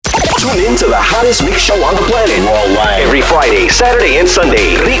Tune in to the hottest mix show on the planet worldwide. Every Friday, Saturday, and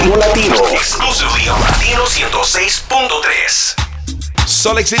Sunday. Ritmo Latino. Exclusively on Latino 106.3.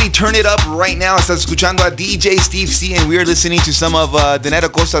 Salt Lake City, turn it up right now. Estás escuchando a DJ Steve C. And we are listening to some of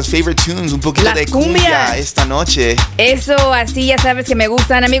Danetta Costa's favorite tunes. Un poquito Las de cumbia esta noche. Eso, así ya sabes que me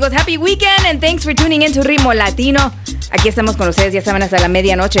gustan, amigos. Happy weekend and thanks for tuning in to Ritmo Latino. Aquí estamos con ustedes, ya saben, hasta la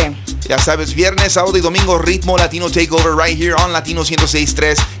medianoche. Ya sabes, viernes, sábado y domingo, Ritmo Latino Takeover right here on Latino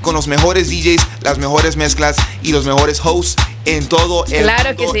 106.3 con los mejores DJs, las mejores mezclas y los mejores hosts en todo el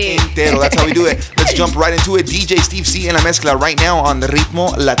mundo entero. That's how we do it. Let's jump right into it. DJ Steve C en la mezcla right now on the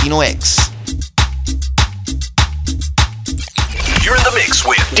Ritmo Latino X. You're in the mix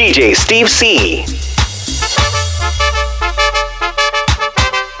with DJ Steve C.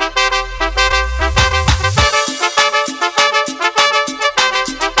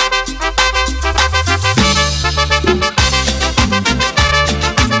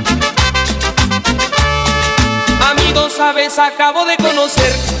 Sabes, acabo de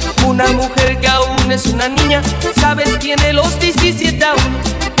conocer una mujer que aún es una niña. Sabes, tiene los 17 aún,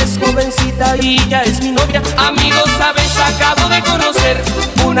 es jovencita y ya es mi novia. Amigos, sabes, acabo de conocer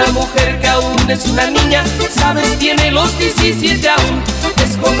una mujer que aún es una niña. Sabes, tiene los 17 aún,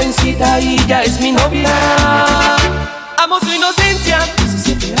 es jovencita y ya es mi novia. Amo su inocencia,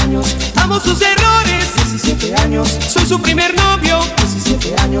 17 años. Amo sus errores, 17 años. Soy su primer novio,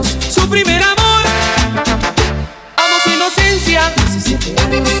 17 años. Su primer amor. Amo su inocencia, 17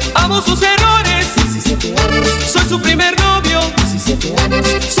 años. Amo sus errores, 17 años. Soy su primer novio, 17 años.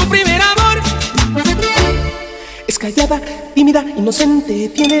 Su primer amor. Es callada, tímida, inocente,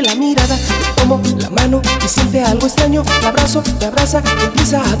 tiene la mirada. Le tomo la mano y siente algo extraño. La abrazo, me abraza,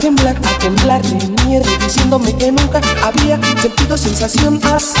 empieza a temblar de miedo, diciéndome que nunca había sentido sensación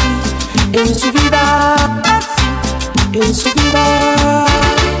así en su vida, así en su vida.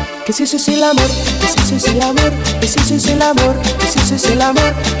 Que si eso es el amor, que si eso es el amor, que si eso es el amor, que si eso es el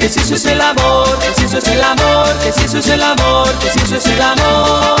amor, que si eso es el amor, que si eso es el amor, que si eso es el amor, que si eso es el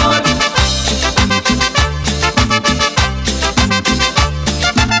amor.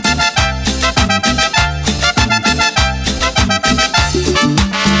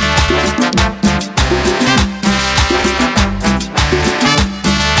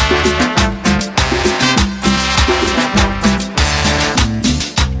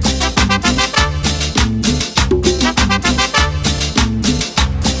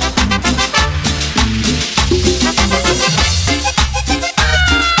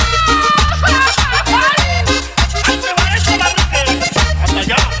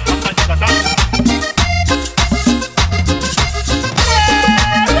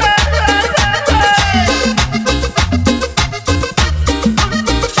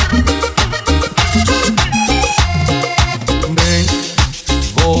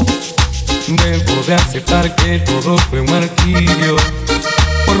 Aceptar que todo fue un martirio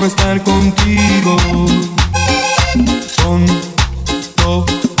por no estar contigo.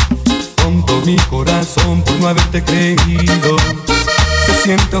 Tonto mi corazón por no haberte creído. Se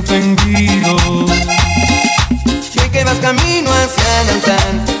siente ofendido. Si que vas camino hacia el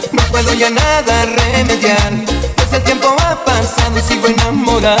altar, no puedo ya nada remediar. Pues el tiempo ha pasado y sigo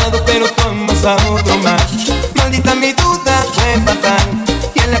enamorado, pero tú amas a otro más. Maldita mi duda fue fatal,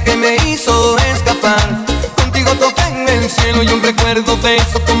 y en la que me hizo escapar. Contigo toqué en el cielo y un recuerdo de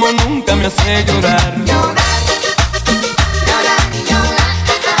eso como nunca me hace llorar.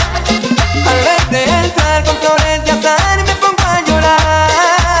 Al verte entrar con flores de azar me pongo a llorar.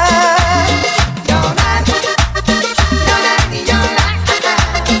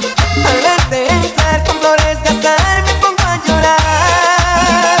 Al verte entrar con flores de azar me pongo a llorar.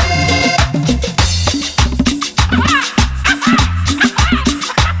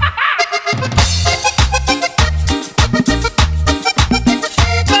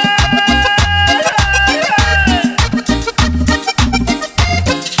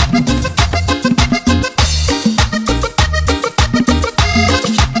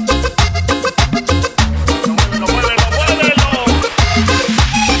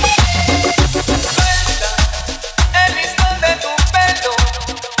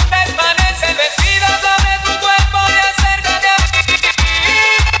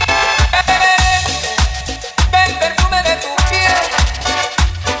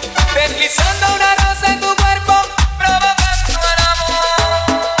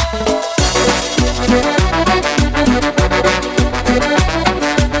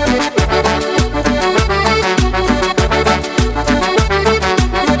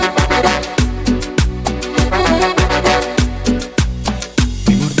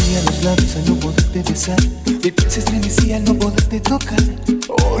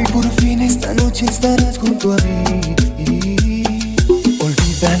 esta noche estarás junto a mí.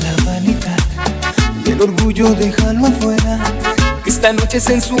 Olvida la vanidad y el orgullo, déjalo afuera. Esta noche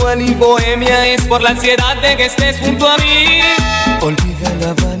sensual y bohemia es por la ansiedad de que estés junto a mí. Olvida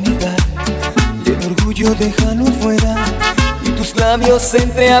la vanidad y el orgullo, déjalo afuera. Y tus labios se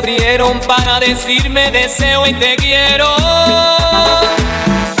entreabrieron para decirme deseo y te quiero.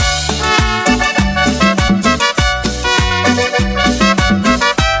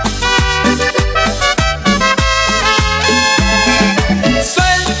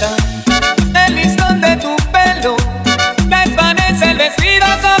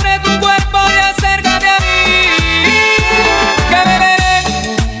 Sobre tu cuerpo y acércate a mí, que beberé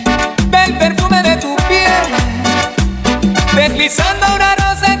el perfume de tu piel, deslizando una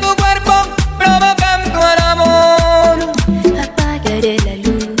rosa en tu cuerpo, provocando el amor. Apagaré la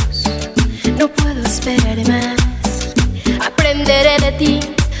luz, no puedo esperar más. Aprenderé de ti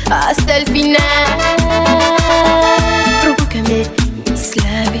hasta el final. Provócame mis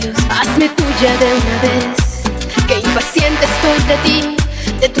labios, hazme tuya de una vez, que impaciente estoy de ti,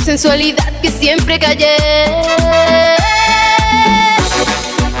 de tu sensualidad que siempre callé.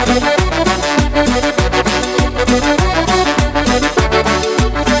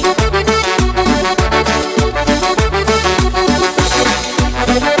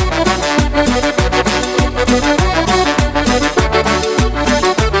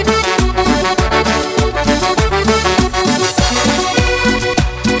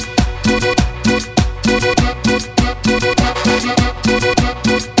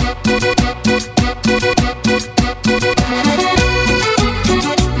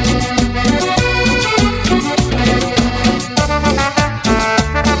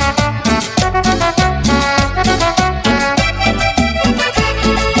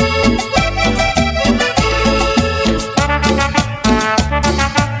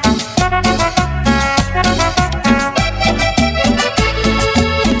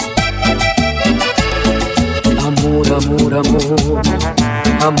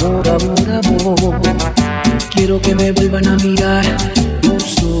 Amor, amor, amor, quiero que me vuelvan a mirar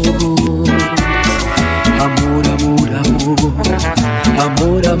tus ojos. Amor, amor, amor,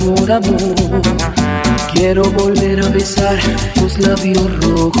 amor, amor, amor, quiero volver a besar tus labios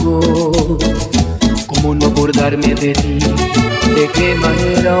rojos. ¿Cómo no acordarme de ti? ¿De qué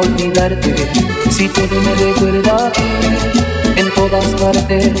manera olvidarte? Si todo me recuerda a ti, en todas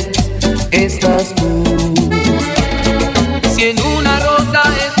partes estás tú. Si en una rosa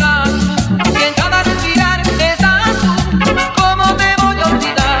estás tú, si en cada respirar estás tú, ¿cómo me voy a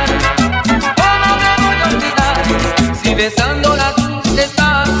olvidar? ¿Cómo me voy a olvidar? Si besando la cruz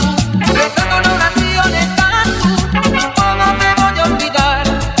estás tú, rezando una oración estás tú, ¿cómo me voy a olvidar?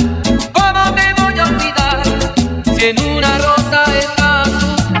 ¿Cómo me voy a olvidar? Si en una rosa estás tú,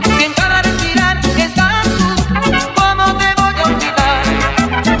 si en cada respirar estás tú, ¿cómo me voy a olvidar?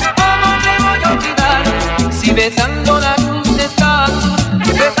 ¿Cómo me voy a olvidar? Si besando la cruz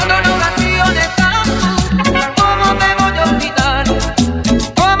besando una oración estás tú, ¿cómo me voy a olvidar?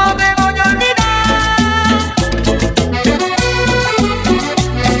 ¿Cómo me voy a olvidar?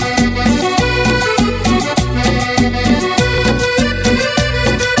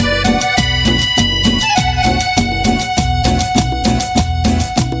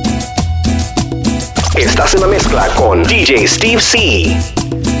 Estás en la mezcla con DJ Steve C.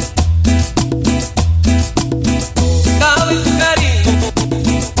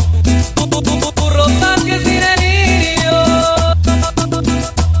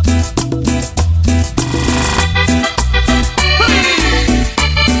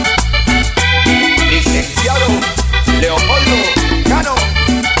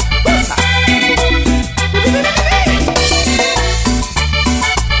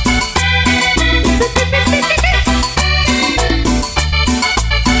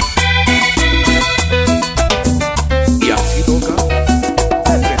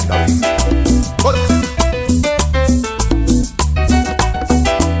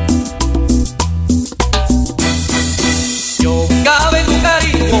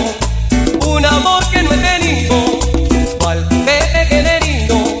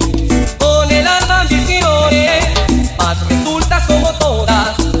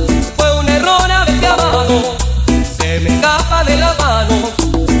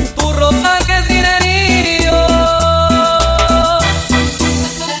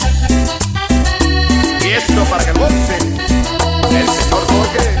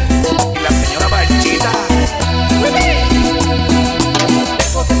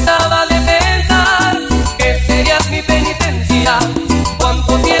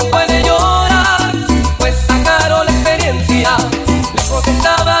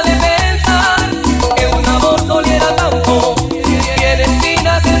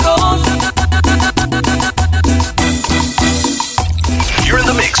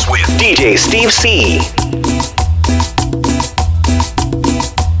 Steve C.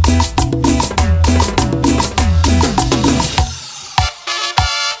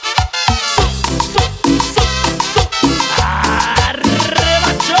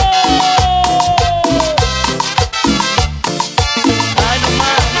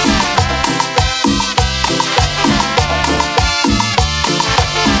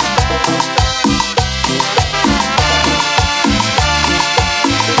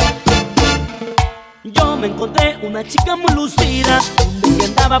 Una chica muy lucida, un que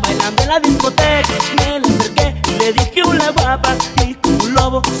andaba bailando en la discoteca. Me la acerqué y le dije hola guapa, y como un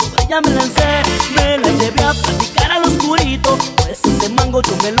lobo sobre ella me lancé. Me la llevé a platicar al oscurito, pues ese mango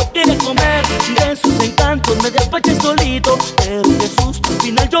yo me lo quería comer. De sus encantos me despaché solito, pero de susto al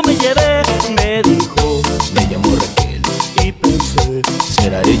final yo me llevé. Me dijo, me llamo Raquel, y pensé,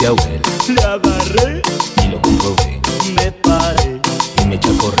 será ella o él. Le agarré y lo comprobé, me paré y me eché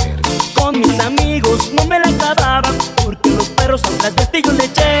a correr. Con mis amigos no me la acababan, porque los perros al trasvesti yo le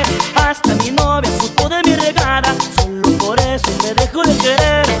eché. Hasta mi novia supo de mi regada, solo por eso me dejó de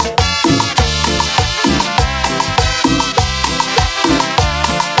querer.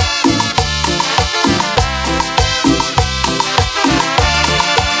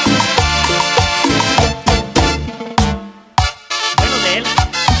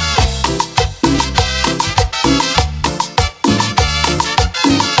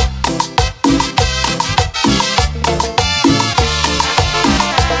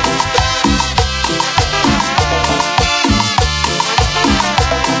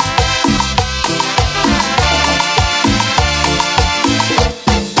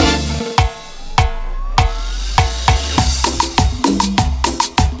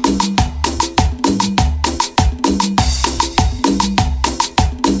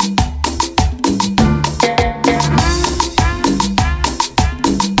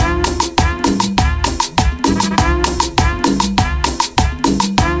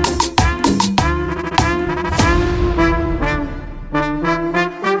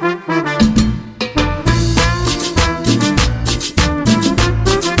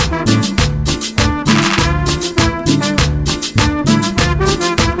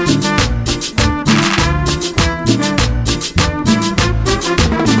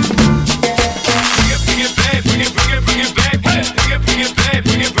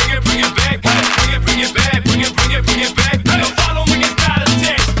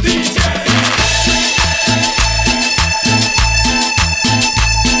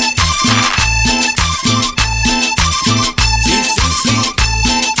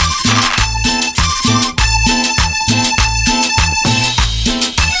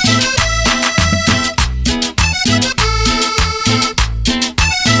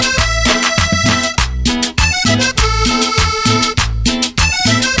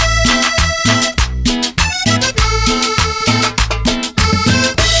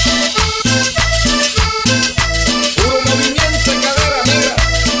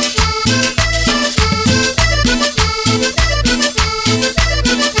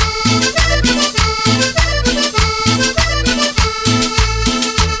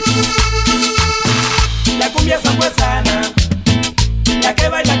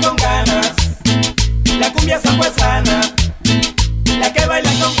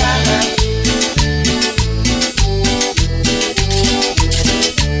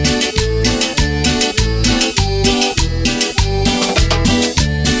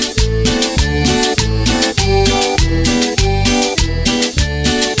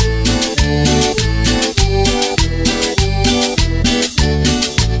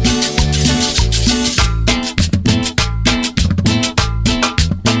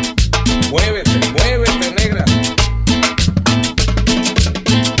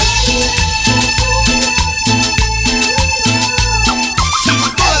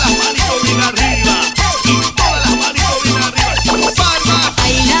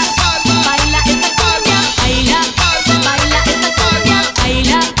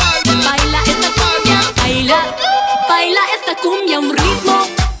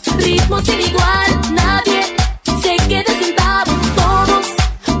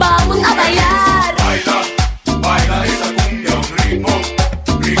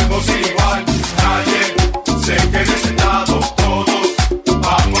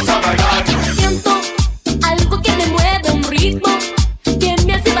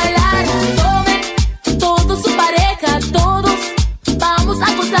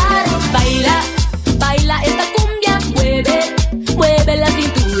 Baila esta cumbia, mueve la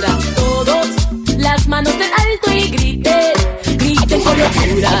cintura, todos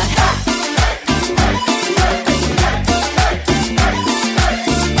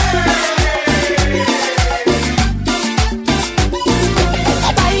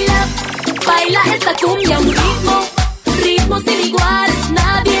esta cumbia un ritmo, ritmo sin igual.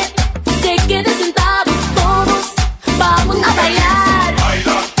 Nadie se quede sentado, todos vamos a bailar.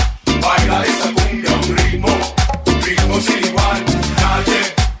 Baila, baila esta cumbia un ritmo, ritmo sin igual. Nadie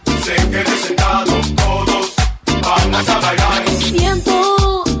se quede sentado, todos vamos a bailar.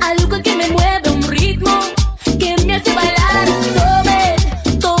 Siento algo que me mueve, un ritmo que me hace bailar.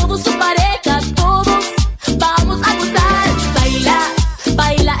 Tomen todos su pareja, todos vamos a gozar. Baila,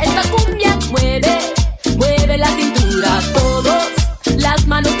 baila esta cumbia, mueve, mueve la cintura. Todos las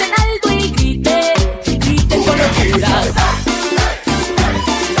manos en alto y griten, griten con locura.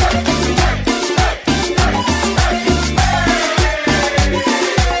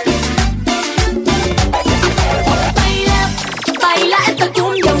 Baila esta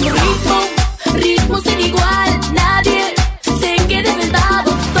cumbia, un ritmo, ritmo sin igual. Nadie se quede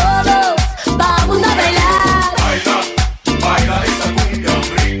sentado, todos vamos a bailar. Baila, baila esta cumbia un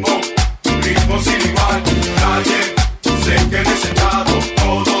ritmo, ritmo sin igual. Nadie se quede sentado,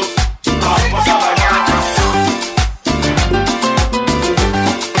 todos vamos a bailar. Baila,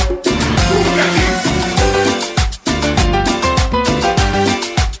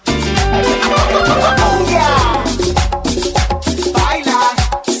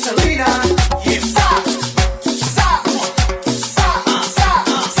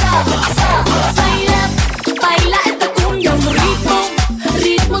 baila esta cumbia, un ritmo,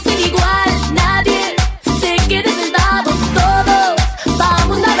 ritmo sin igual. Nadie se quede sentado, todos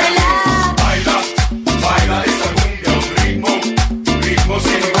vamos a bailar. Baila, baila esta cumbia un ritmo, ritmo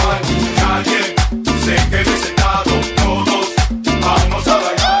sin igual. Nadie se quede sentado, todos vamos a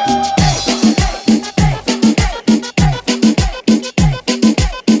bailar.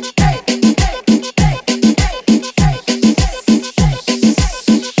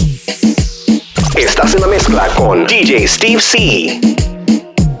 Estás en la mezcla con DJ Steve C.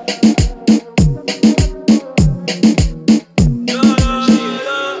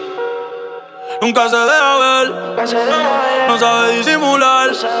 Nunca se deja ver, no sabe disimular.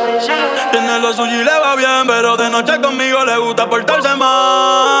 Tiene lo suyo y le va bien, pero de noche conmigo le gusta portarse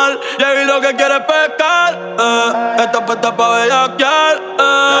mal. Y lo que quiere es pescar, está puesta pa' bellaquear.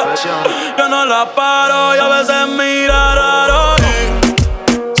 Yo no la paro y a veces mira raro.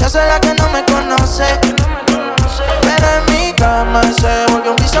 Se hace la que no me conoce, pero en mi cama se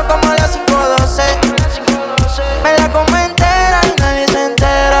volvió un vicio como las 5:12. Me la como entera y nadie se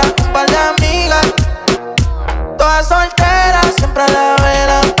entera. Un par de amigas, todas solteras, siempre la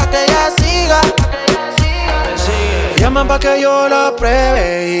velan pa' que ella siga. Llaman pa' que yo la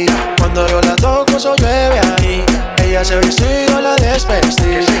pruebe y cuando yo la toco eso llueve ahí. Ella se viste y yo la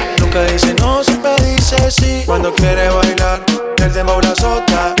desvestí. Nunca dice no, siempre dice sí. Cuando quiere bailar, el dembow la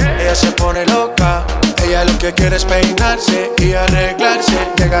azota. Ella se pone loca. Ella lo que quiere es peinarse y arreglarse.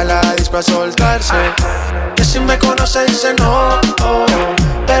 Llega a la disco a soltarse. Que si me conoce dice no, oh,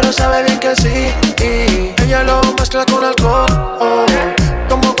 pero sabe bien que sí. Y ella lo mezcla con alcohol, oh,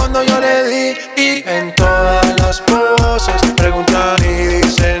 como cuando yo le di. Y en todas las poses preguntan y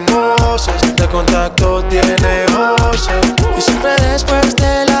dicen voces. De contacto tiene voces. Y siempre después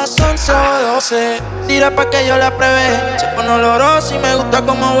de las 11 o 12 tira pa' que yo la pruebe. Se pone olorosa y me gusta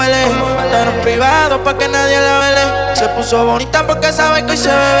como huele. Mandaron privado pa' que nadie la vele. Se puso bonita porque sabe que hoy se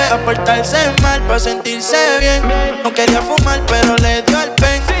bebe. A portarse mal pa' sentirse bien. No quería fumar pero le dio el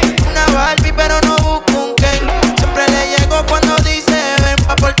pen. Una Barbie pero no busca un Ken. Siempre le llego cuando dice ven.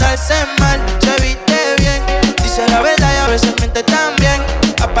 Pa' portarse mal, se viste bien. Dice la verdad y a veces miente también.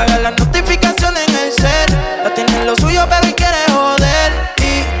 Apaga las notificaciones en el cel. La tiene en lo suyo pero hoy quiere joder.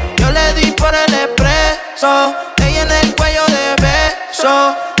 Y yo le di por el expreso. Ella en el cuello de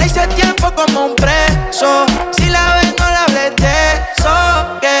beso. Le hice tiempo como un preso. Si la ves no la hables de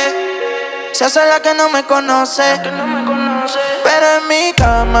eso. Que se hace la que no me conoce, pero en mi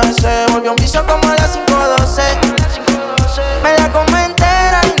cama se volvió un vicio como a las 5:12. Me la como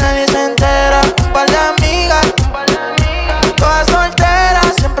entera y nadie se entera. Un par de amigas, todas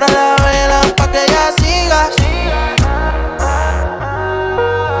solteras, siempre la velan pa' que ella siga.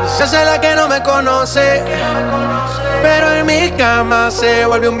 Se hace la que no me conoce, pero en mi cama se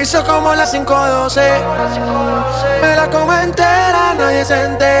volvió un vicio como las 5:12. Me la como entera, nadie se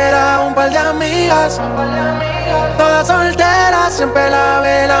entera. Un par de amigas, todas solteras, siempre la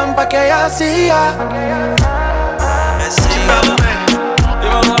velan pa' que ella siga. Me sigue, y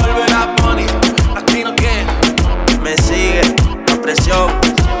vamos a volver a Bunny. Aquí no quiere, me sigue, la presión.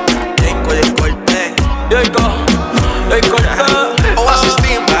 Jacob y Cortez, Jacob Cortez, Oasis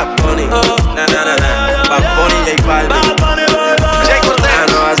Team, Bad Bunny, na na na na, Bad Bunny, J Balvin, Jacob Cortez,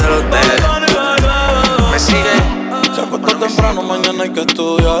 no va a ser usted. Me sigue, se acuesta temprano, mañana mañana hay que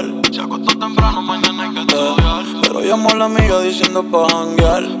estudiar. Se acostó temprano, mañana hay que estudiar. Pero llamó a la amiga diciendo pa'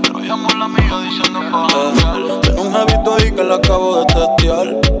 janguear. Tiene un jevito ahí que la acabo de testear.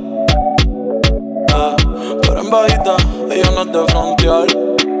 Pero en bajita, ella no es de frontear.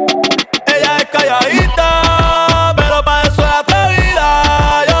 Ella es calladita, pero pa' eso es atrevida.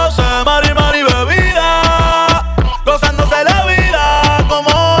 Yo sé, mari, mari, bebida, gozándose la vida como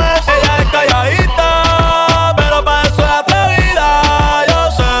es. Ella es calladita, pero pa' eso es atrevida.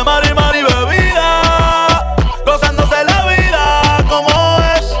 Yo sé, mari, mari, bebida, gozándose la vida como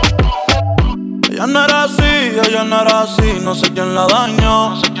es. Ella no era así, no sé quién la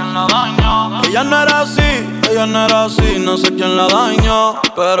dañó. Ella no era así, no sé quién la dañó.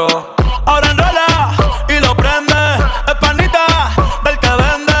 Pero ahora enrola y lo prende. Es panita del que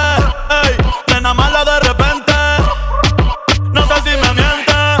vende. Ey, nena mala de repente. No sé si me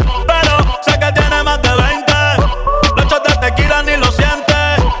miente, pero sé que tiene más de 20. Los shots de tequila ni lo siente.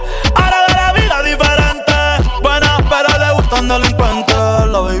 Ahora de la vida diferente. Buena, pero le gustan delincuentes.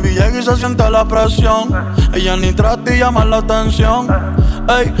 La baby llega y se siente la presión. Ella ni trata y llama la atención.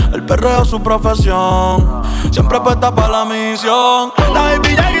 Ey, el perreo es su profesión. Siempre puesta pa' la misión. La baby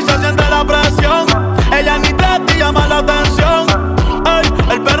llega y se siente la presión. Ella ni trata y llama la atención. Ey,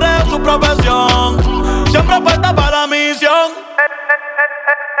 el perreo es su profesión. Siempre puesta pa' la misión.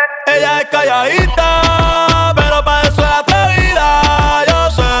 Ella es calladita, pero pa' eso es atrevida.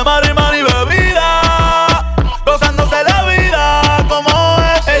 Yo sé, mari, mari, bebida, gozándose la vida como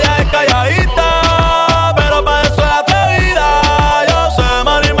es. Ella es calladita, pero pa' eso es atrevida. Yo sé,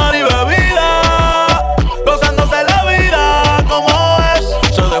 mari, mari, bebida, gozándose la vida como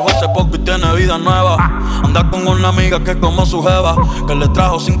es. Se dejó hace poco y tiene vida nueva. Anda con una amiga que es como su jeva, que le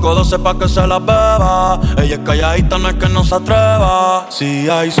trajo 512 pa' que se la beba. Ella es calladita, no es que no se atreva. Si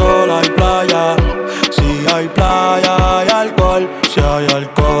hay sol, hay playa. Si hay playa, hay alcohol. Si hay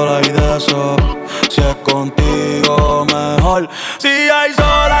alcohol, hay de eso. Si es contigo, mejor. Si hay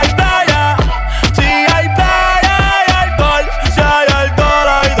sol, hay playa. Si hay playa, hay alcohol. Si hay alcohol,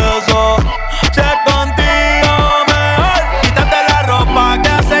 hay de eso. Si es contigo, mejor. Quítate la ropa que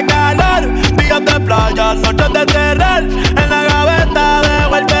hace calor. Días de playa, noches de terror. En la gaveta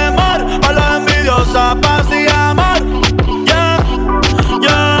dejo el temor. A la envidiosa, paz y amor.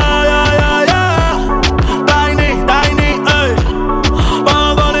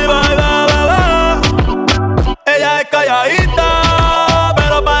 Calladita,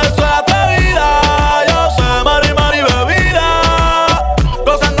 pero pa' eso es atrevida. Yo sé, mari, mari, bebida,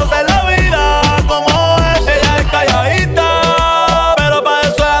 gozándose la vida como es. Ella es calladita, pero pa'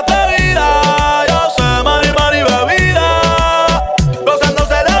 eso es atrevida. Yo sé, mari, mari, bebida,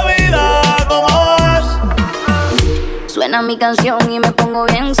 gozándose la vida como es. Suena mi canción y me pongo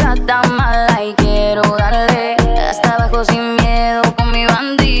bien sata mala y quiero darle hasta abajo sin miedo con mi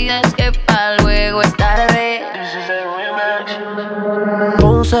bandida. Es que pa' luego es tarde.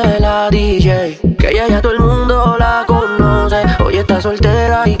 Ponce la DJ, que ella ya todo el mundo la conoce. Hoy está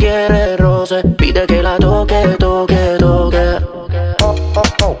soltera y quiere roce. Pide que la toque, toque, toque.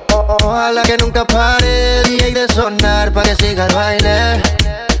 Ojalá que nunca pare DJ de sonar pa' que siga el baile.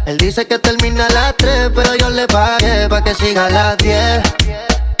 Él dice que termina a las 3, pero yo le pagué pa' que siga a las 10.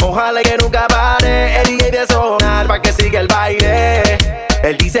 Ojalá que nunca pare el DJ de sonar pa' que siga el baile.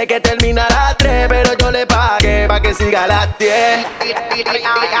 Él dice que termina a las 3, pero yo le pagué pa' que siga a las 10.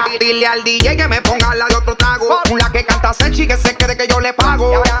 Dile al DJ que me ponga la de otro trago. Una que canta Selchi que se cree que yo le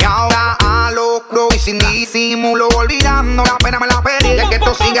pago. Y ahora a lo y sin disimulo, olvidando la pena me la pedí. Que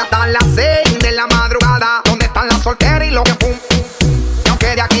esto siga hasta las 6 de la madrugada. ¿Dónde están las solteras y lo que fue? Y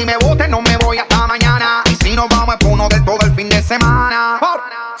aunque de aquí me bote, no me voy hasta mañana. Y si nos vamos es por uno de todo el fin de semana.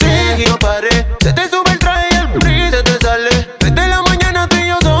 Sí, no paré. Se te sube el traje y el brillo se te sale. Desde la mañana tú y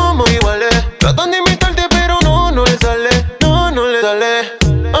yo somos iguales. Tratan de imitarte pero no le sale. No le sale.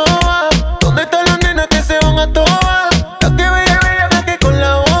 ¿Dónde están las nenas que se van a todas? Las que bella, las que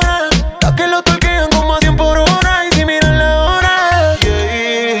colaboran. Las que lo torquean como a 100 por hora. Y si miran la hora,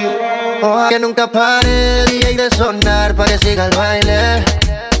 Ojalá que nunca pare DJ de sonar pa' que siga el baile.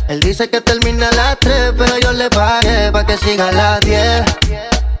 Él dice que termina a las 3, pero yo le pagué pa' que siga a las 10.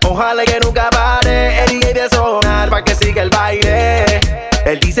 Ojalá que nunca pare el DJ de sonar pa' que siga el baile.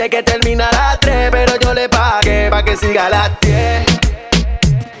 Él dice que termina a las 3, pero yo le pagué pa' que siga a las 10.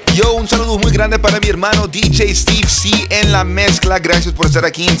 Yo, un saludo saludo muy grande para mi hermano DJ Steve C en la mezcla. Gracias por estar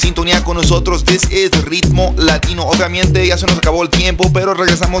aquí en sintonía con nosotros. This is Ritmo Latino. Obviamente ya se nos acabó el tiempo, pero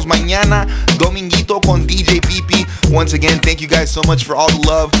regresamos mañana, dominguito, con DJ Pipi. Once again, thank you guys so much for all the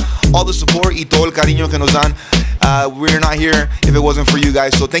love, all the support y todo el cariño que nos dan. We're not here if it wasn't for you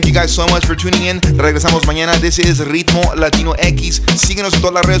guys. So thank you guys so much for tuning in. Regresamos mañana. This is Ritmo Latino X. Síguenos en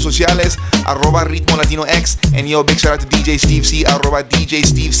todas las redes sociales, @Ritmo Latino X. And yo, big shout out to DJ Steve C, @DJ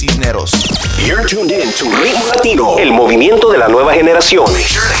Steve Cisneros. You're tuned in to Ritmo Latino, el movimiento de la nueva generación. Make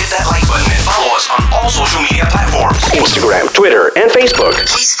sure to hit that like button and follow us on all social media platforms: Instagram, Twitter, and Facebook.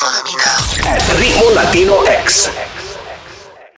 Please follow me now @Ritmo Latino X.